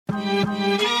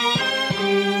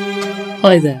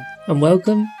Hi there, and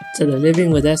welcome to the Living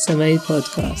with SMA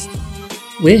podcast.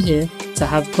 We're here to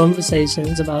have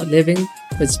conversations about living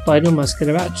with spinal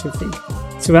muscular atrophy.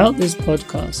 Throughout this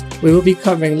podcast, we will be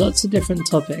covering lots of different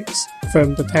topics,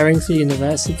 from preparing for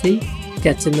university,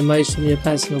 getting the most from your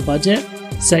personal budget,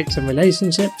 sex and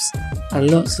relationships,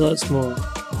 and lots more.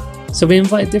 So we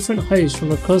invite different hosts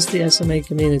from across the SMA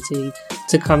community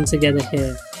to come together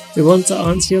here. We want to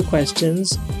answer your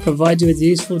questions, provide you with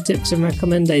useful tips and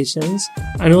recommendations,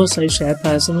 and also share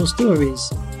personal stories.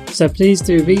 So please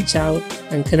do reach out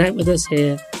and connect with us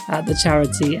here at the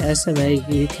charity SMA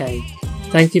UK.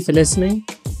 Thank you for listening,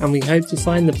 and we hope you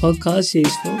find the podcast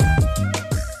useful.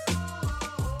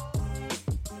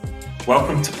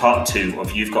 Welcome to part 2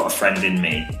 of You've Got a Friend in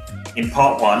Me. In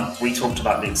part 1, we talked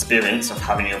about the experience of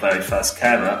having your very first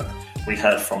carer. We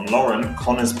heard from Lauren,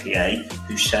 Connor's PA,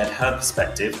 who shared her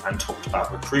perspective and talked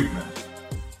about recruitment.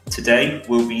 Today,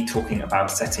 we'll be talking about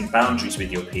setting boundaries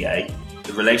with your PA,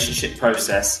 the relationship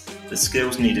process, the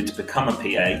skills needed to become a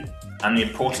PA, and the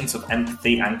importance of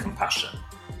empathy and compassion.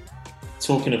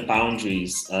 Talking of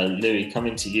boundaries, Louis,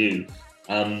 coming to you,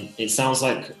 it sounds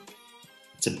like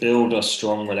to build a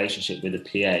strong relationship with a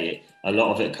PA, a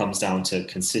lot of it comes down to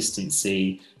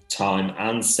consistency, time,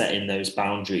 and setting those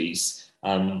boundaries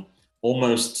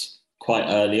almost quite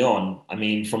early on. I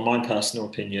mean, from my personal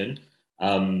opinion,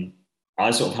 I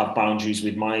sort of have boundaries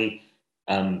with my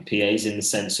PAs in the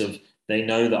sense of they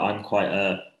know that I'm quite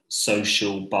a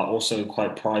social but also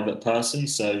quite private person.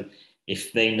 So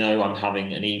if they know I'm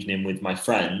having an evening with my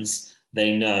friends,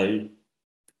 they know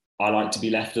I like to be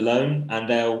left alone, and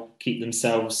they'll keep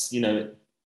themselves,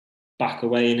 back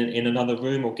away in another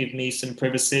room or give me some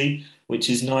privacy, which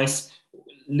is nice.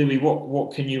 Louis,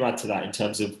 what can you add to that in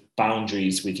terms of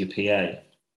boundaries with your PA?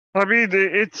 I mean,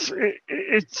 it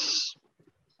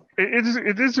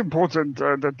is important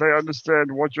that they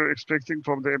understand what you're expecting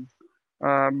from them,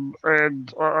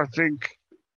 and I think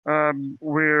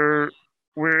we're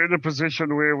in a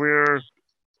position where we're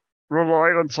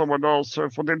relying on someone else. So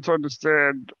for them to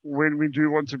understand when we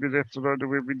do want to be left alone and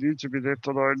when we need to be left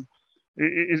alone,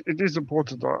 it is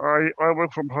important. I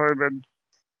work from home, and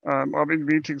I'm in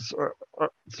meetings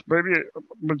maybe a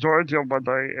majority of my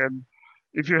day, and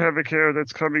if you have a carer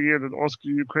that's coming in and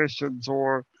asking you questions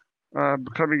or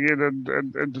coming in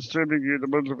and disturbing you in the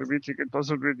middle of a meeting, it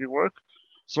doesn't really work.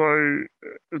 So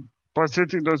by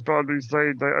setting those boundaries,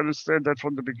 they understand that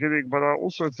from the beginning. But I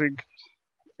also think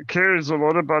care is a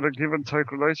lot about a give and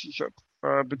take relationship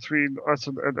between us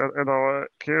and our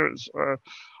carers.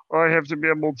 I have to be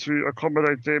able to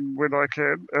accommodate them when I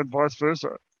can, and vice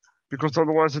versa, because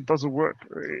otherwise it doesn't work.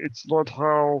 It's not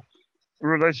how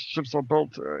relationships are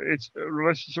built.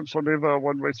 Relationships are never a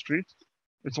one-way street.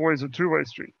 It's always a two-way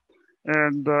street.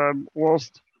 And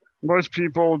whilst most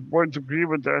people won't agree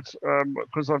with that,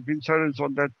 because I've been challenged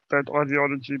on that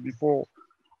ideology before,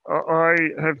 I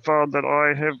have found that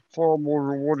I have far more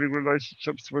rewarding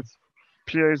relationships with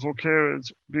PAs or carers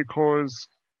because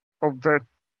of that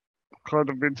kind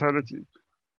of mentality.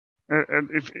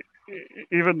 And if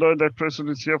even though that person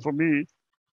is here for me,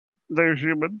 they're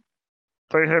human.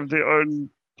 They have their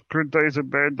own good days and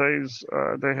bad days.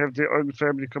 They have their own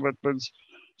family commitments.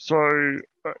 So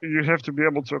you have to be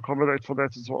able to accommodate for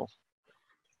that as well.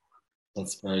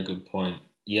 That's a very good point.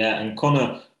 Yeah, and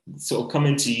Connor, sort of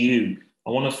coming to you, I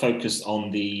want to focus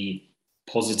on the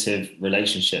positive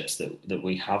relationships that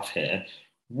we have here.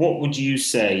 What would you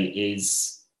say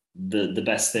is the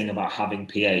best thing about having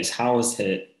PAs? How has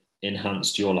it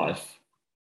enhanced your life?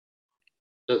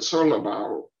 It's all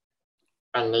about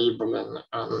enabling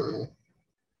and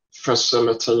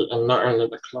facilitating not only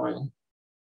the client,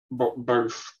 but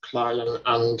both client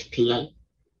and PA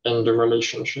in the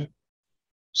relationship.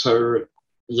 So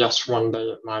yes, one day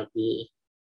it might be,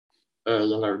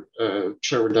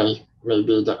 chill day,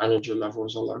 maybe the energy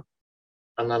levels are low.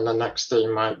 And then the next day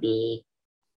might be,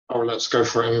 oh, let's go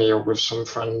for a meal with some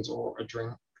friends or a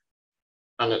drink.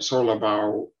 And it's all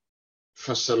about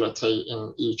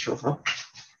facilitating each other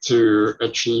to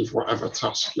achieve whatever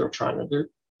task you're trying to do.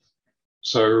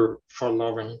 So for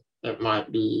Lauren, it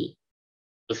might be,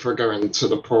 if we're going to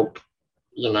the pub,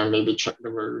 maybe check the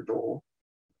road or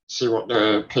see what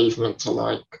the pavements are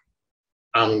like.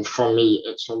 And for me,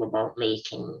 it's all about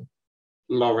making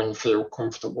Lauren feel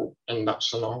comfortable in that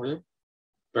scenario,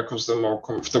 because the more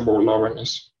comfortable Lauren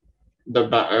is, the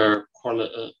better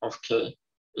quality of care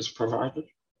is provided.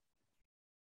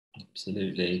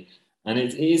 Absolutely. And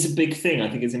it is a big thing. I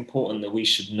think it's important that we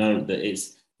should note that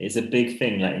it's a big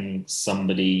thing letting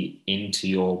somebody into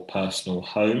your personal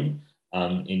home,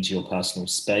 into your personal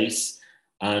space.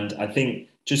 And I think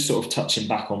just sort of touching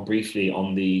back on briefly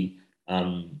on the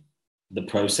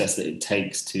process that it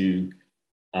takes to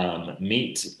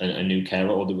meet a new carer,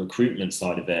 or the recruitment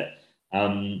side of it.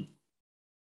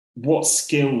 What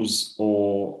skills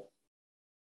do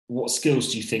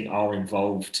you think are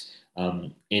involved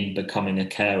in becoming a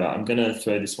carer? I'm going to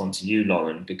throw this one to you,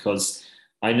 Lauren, because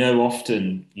I know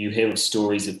often you hear of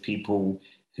stories of people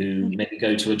who maybe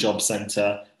go to a job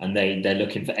centre and they're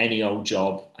looking for any old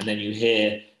job, and then you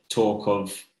hear talk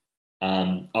of,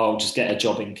 oh, just get a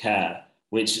job in care,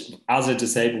 which as a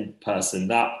disabled person,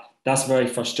 that's very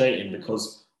frustrating,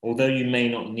 because although you may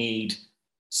not need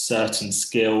certain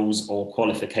skills or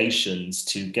qualifications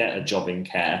to get a job in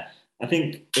care, I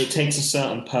think it takes a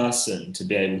certain person to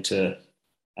be able to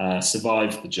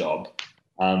survive the job.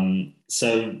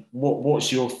 So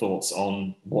what's your thoughts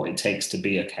on what it takes to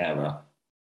be a carer?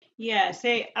 Yeah,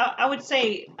 so I would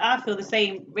say I feel the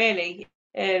same, really,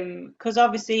 because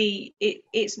obviously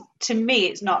it's to me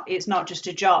it's not just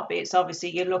a job. It's obviously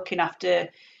you're looking after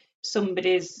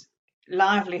somebody's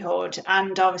livelihood,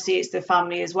 and obviously it's the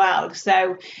family as well.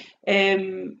 So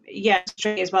yeah,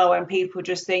 straight as well when people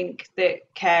just think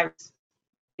that care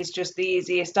is just the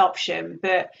easiest option.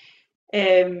 But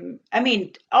I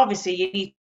mean, obviously you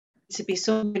need to be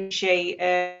appreciate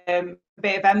a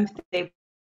bit of empathy,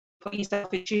 put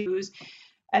yourself in shoes.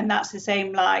 And that's the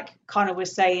same, like Connor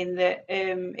was saying, that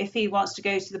if he wants to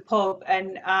go to the pub,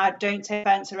 and I don't take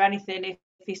offence or anything if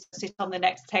he sits on the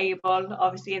next table,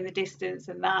 obviously in the distance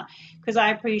and that, because I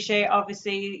appreciate,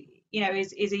 obviously,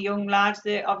 he's a young lad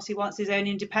that obviously wants his own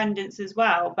independence as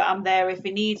well, but I'm there if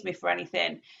he needs me for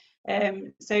anything.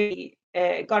 So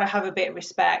got to have a bit of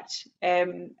respect,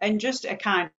 and just a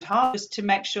kind heart, just to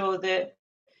make sure that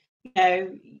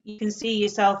you can see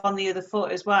yourself on the other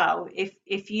foot as well.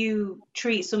 If you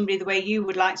treat somebody the way you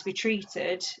would like to be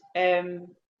treated,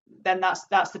 then that's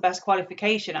the best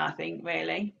qualification, I think,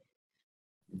 really.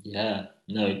 Yeah,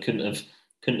 no, couldn't have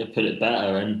put it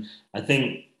better. And I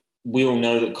think we all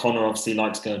know that Connor obviously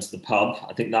likes going to the pub.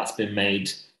 I think that's been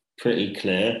made pretty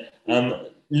clear.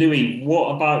 Louis,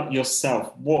 what about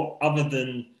yourself? What, other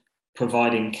than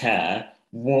providing care,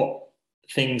 what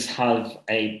things has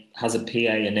a PA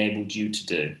enabled you to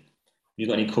do? You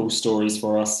got any cool stories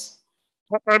for us?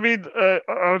 I mean,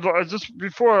 I just,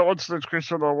 before I answer that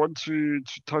question, I want to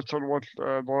touch on what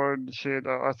Lauren shared.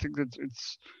 I think that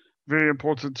it's very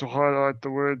important to highlight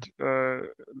the word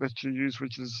that you use,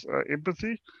 which is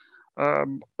empathy.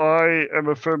 I am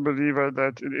a firm believer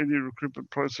that in any recruitment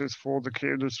process for the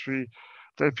care industry,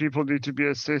 that people need to be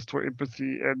assessed for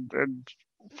empathy and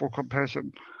for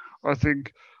compassion. I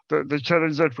think the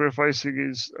challenge that we're facing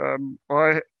is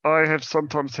I have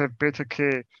sometimes have better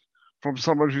care from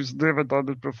someone who's never done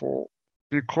it before,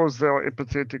 because they are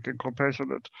empathetic and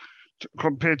compassionate,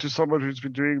 compared to someone who's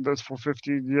been doing this for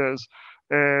 15 years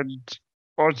and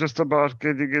are just about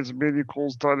getting as many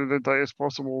calls done in a day as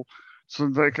possible so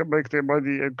they can make their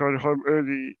money and go home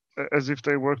early as if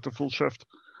they worked a full shift.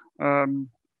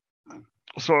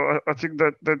 So I think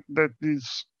that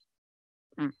needs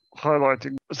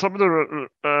highlighting. Some of the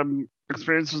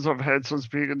experiences I've had since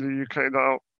being in the UK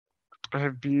now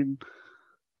have been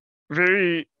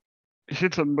very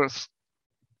hit and miss.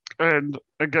 And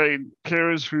again,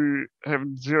 carers who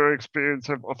have zero experience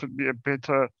have offered me a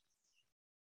better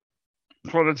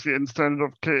quality and standard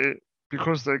of care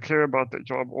because they care about their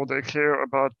job, or they care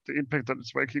about the impact that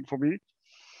it's making for me.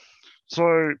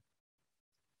 So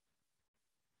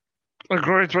a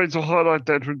great way to highlight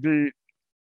that would be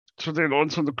to then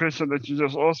answer the question that you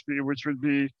just asked me, which would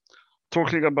be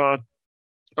talking about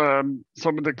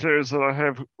some of the carers that I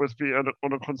have with me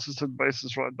on a consistent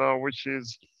basis right now, which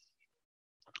is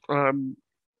a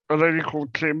lady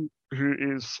called Kim, who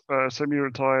is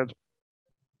semi-retired,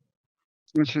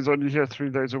 and she's only here 3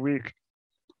 days a week.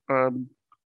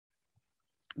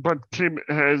 But Kim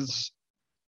has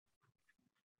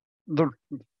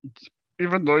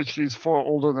even though she's far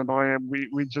older than I am,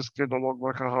 we just get along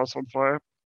like a house on fire,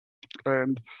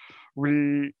 and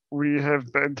we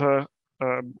have banter.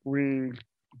 We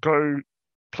go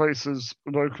places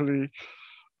locally.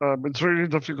 It's really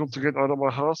difficult to get out of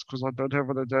my house because I don't have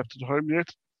an adapted home yet.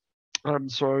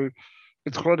 So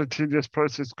it's quite a tedious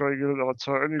process going in and out.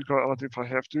 So I only go out if I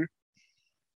have to.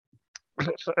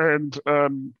 And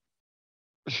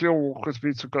she'll walk with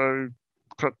me to go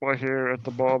cut my hair at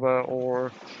the barber,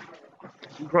 or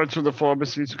go to the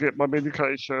pharmacy to get my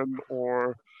medication,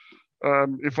 or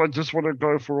if I just want to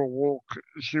go for a walk,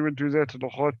 she would do that in a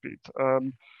heartbeat.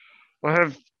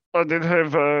 I then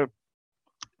have a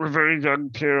very young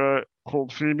carer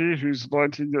called Phoebe, who's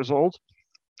 19 years old,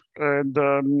 and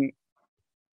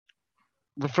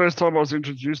the first time I was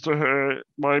introduced to her,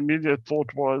 my immediate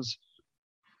thought was,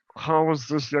 how is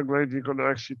this young lady going to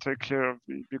actually take care of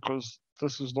me? Because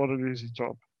this is not an easy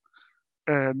job.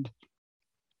 And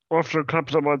after a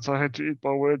couple of months, I had to eat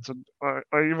my words, and I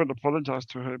even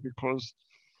apologized to her because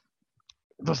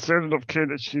the standard of care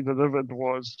that she delivered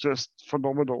was just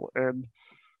phenomenal. And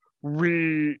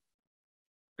we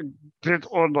get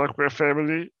on like we're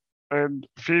family. And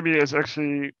Phoebe has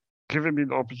actually given me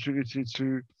the opportunity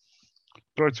to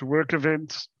go to work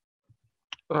events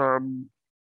for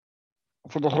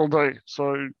the whole day.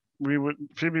 So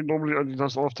Phoebe normally only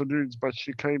does afternoons, but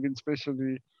she came in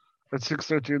specially at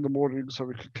 6:30 in the morning so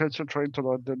we could catch a train to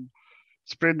London,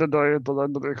 spend the day at the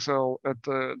London XL at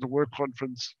the work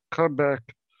conference, come back,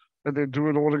 and then do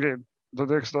it all again the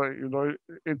next day. You know,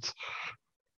 it's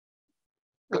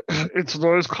it's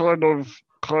those kind of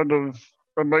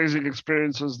amazing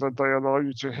experiences that they allow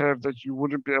you to have that you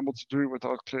wouldn't be able to do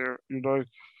without Claire. You know,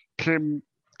 Kim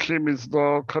is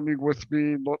now coming with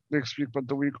me, not next week, but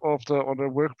the week after on a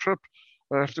work trip.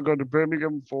 I have to go to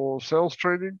Birmingham for sales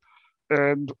training,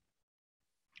 and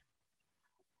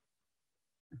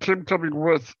Kim coming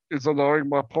with is allowing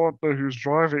my partner who's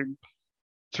driving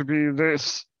to be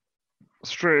less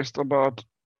stressed about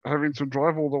having to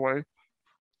drive all the way,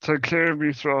 take care of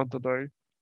me throughout the day,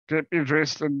 get me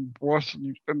dressed and washed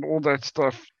and all that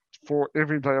stuff for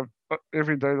every day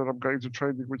that I'm going to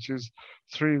training, which is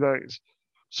 3 days.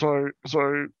 So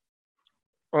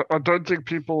I don't think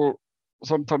people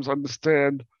sometimes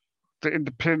understand the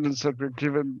independence that we're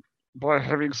given by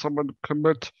having someone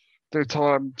commit their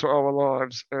time to our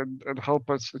lives and help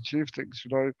us achieve things.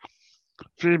 You know,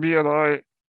 Phoebe and I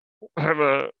have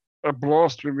a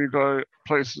blast when we go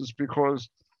places because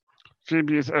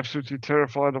Phoebe is absolutely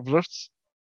terrified of lifts.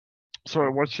 So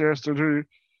what she has to do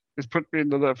is put me in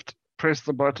the lift, press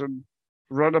the button,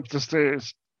 run up the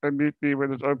stairs, and meet me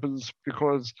when it opens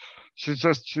because she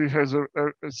has a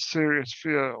serious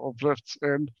fear of lifts.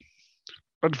 And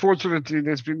unfortunately,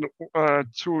 there's been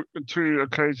two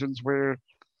occasions where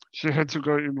she had to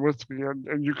go in with me,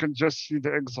 and you can just see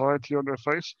the anxiety on her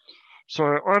face. So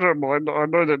I don't mind. I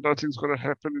know that nothing's going to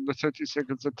happen in the 30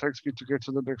 seconds it takes me to get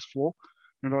to the next floor.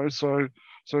 You know, so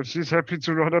if she's happy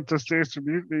to run up the stairs to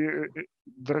meet me,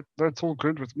 that's all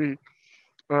good with me.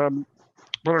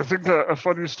 But I think a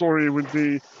funny story would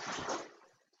be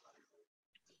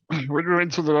when we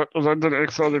went to the London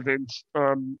XL event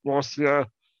last year.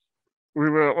 We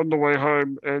were on the way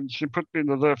home, and she put me in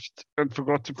the lift and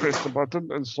forgot to press the button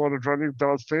and started running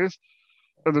downstairs.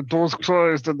 And the doors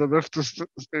closed, and the lift is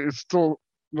still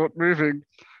not moving.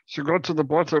 She got to the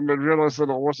bottom and realized that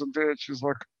I wasn't there. She's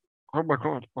like, "Oh my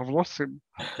God, I've lost him."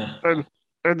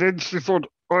 and then she thought,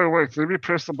 "Oh wait, let me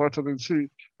press the button and see."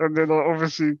 And then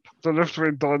obviously the lift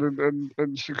went down,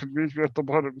 and she could meet me at the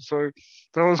bottom. So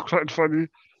that was quite funny.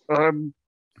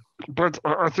 But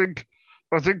I think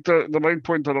the main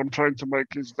point that I'm trying to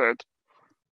make is that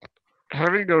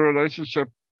having a relationship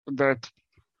that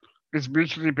is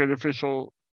mutually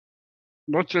beneficial,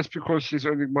 not just because she's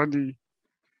earning money,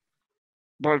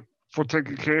 but for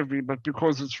taking care of me, but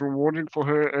because it's rewarding for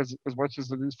her as much as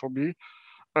it is for me,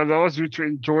 allows you to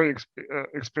enjoy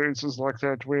experiences like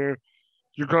that where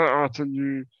you go out and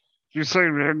you say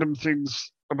random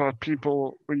things about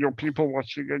people when you're people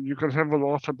watching, and you can have a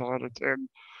laugh about it, and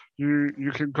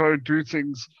you can go do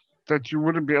things that you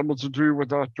wouldn't be able to do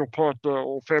without your partner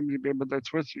or family member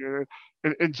that's with you.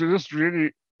 It just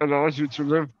really allows you to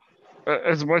live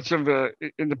as much of an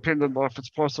independent life as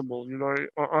possible. You know,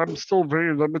 I'm still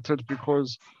very limited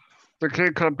because the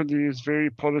care company is very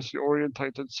policy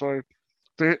orientated. So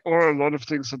there are a lot of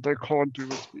things that they can't do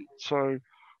with me. So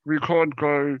we can't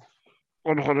go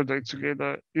on holiday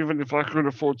together, even if I could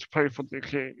afford to pay for their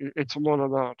care. It's not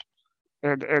allowed.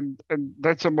 And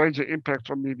that's a major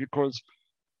impact on me because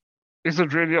is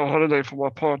it really a holiday for my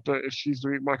partner if she's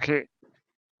doing my care?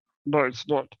 No, it's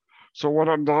not. So what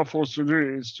I'm now forced to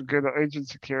do is to get an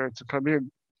agency carer to come in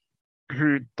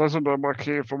who doesn't know my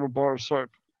care from a bar of soap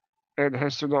and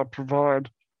has to now provide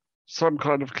some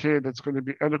kind of care that's going to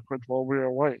be adequate while we're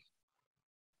away.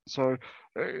 So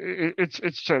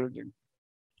it's challenging.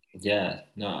 Yeah,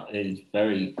 no, it's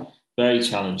very, very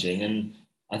challenging. And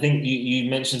I think you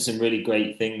mentioned some really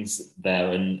great things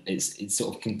there, and it's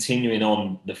sort of continuing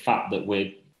on the fact that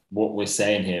what we're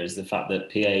saying here is the fact that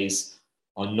PAs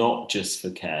are not just for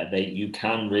care. You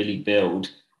can really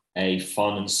build a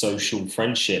fun and social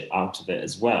friendship out of it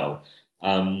as well.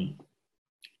 Connor,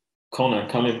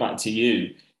 coming back to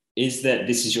you,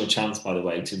 this is your chance, by the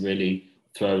way, to really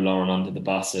throw Lauren under the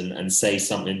bus and say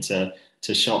something to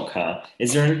shock her.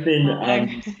 Is there anything?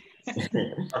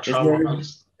 I'll try my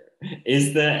best.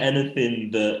 Is there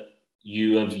anything that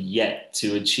you have yet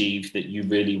to achieve that you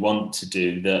really want to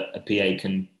do that a PA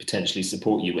can potentially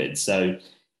support you with? So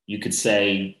you could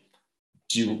say,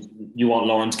 do you want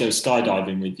Lauren to go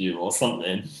skydiving with you or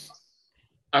something?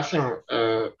 I think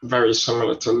very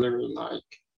similar to Louis, like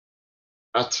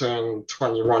I turned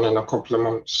 21 in a couple of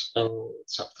months in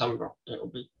September, it'll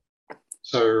be.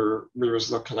 So we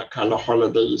was looking at kind of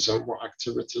holidays and what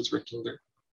activities we can do.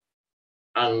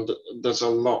 And there's a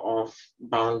lot of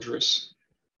boundaries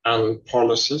and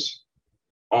policies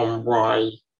on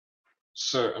why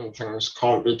certain things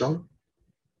can't be done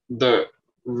that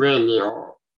really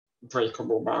are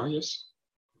breakable barriers.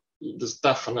 There's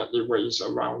definitely ways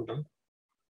around them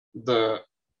that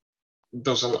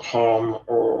doesn't harm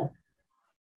or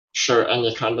show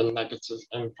any kind of negative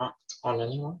impact on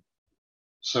anyone.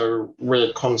 So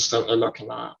we're constantly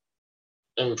looking at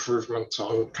improvements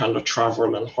on kind of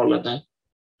travel and holiday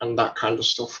and that kind of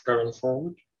stuff going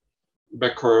forward.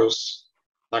 Because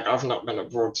like I've not been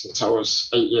abroad since I was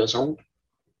 8 years old,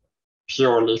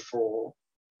 purely for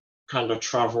kind of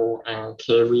travel and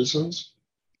care reasons.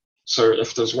 So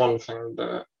if there's one thing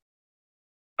that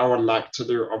I would like to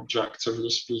do, objectively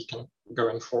speaking,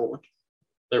 going forward,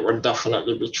 it would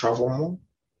definitely be travel more,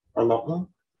 a lot more.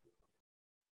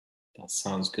 That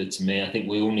sounds good to me. I think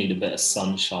we all need a bit of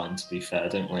sunshine, to be fair,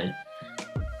 don't we?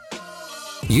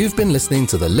 You've been listening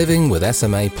to the Living with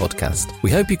SMA podcast.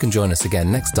 We hope you can join us again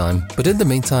next time, but in the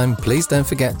meantime, please don't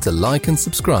forget to like and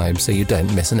subscribe so you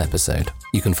don't miss an episode.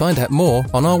 You can find out more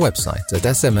on our website at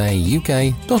smauk.org.uk.